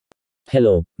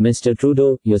Hello, Mr.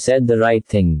 Trudeau, you said the right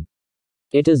thing.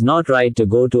 It is not right to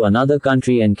go to another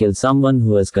country and kill someone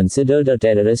who is considered a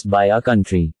terrorist by our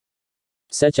country.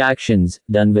 Such actions,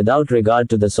 done without regard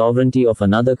to the sovereignty of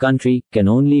another country, can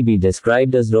only be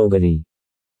described as roguery.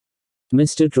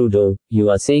 Mr. Trudeau, you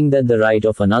are saying that the right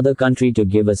of another country to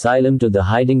give asylum to the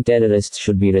hiding terrorists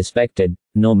should be respected,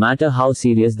 no matter how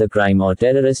serious the crime or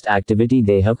terrorist activity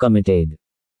they have committed.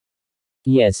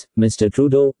 Yes, Mr.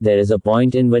 Trudeau, there is a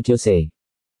point in what you say.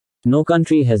 No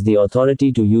country has the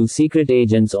authority to use secret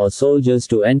agents or soldiers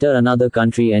to enter another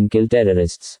country and kill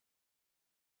terrorists.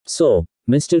 So,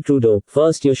 Mr. Trudeau,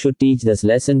 first you should teach this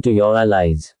lesson to your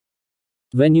allies.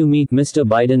 When you meet Mr.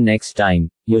 Biden next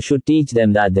time, you should teach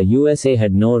them that the USA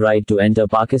had no right to enter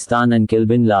Pakistan and kill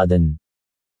bin Laden.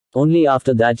 Only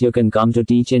after that you can come to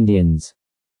teach Indians.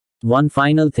 One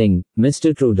final thing,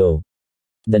 Mr. Trudeau.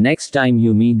 The next time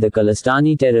you meet the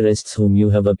Khalistani terrorists whom you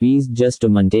have appeased just to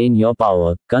maintain your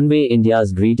power, convey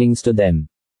India's greetings to them.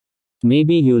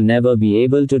 Maybe you'll never be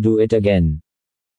able to do it again.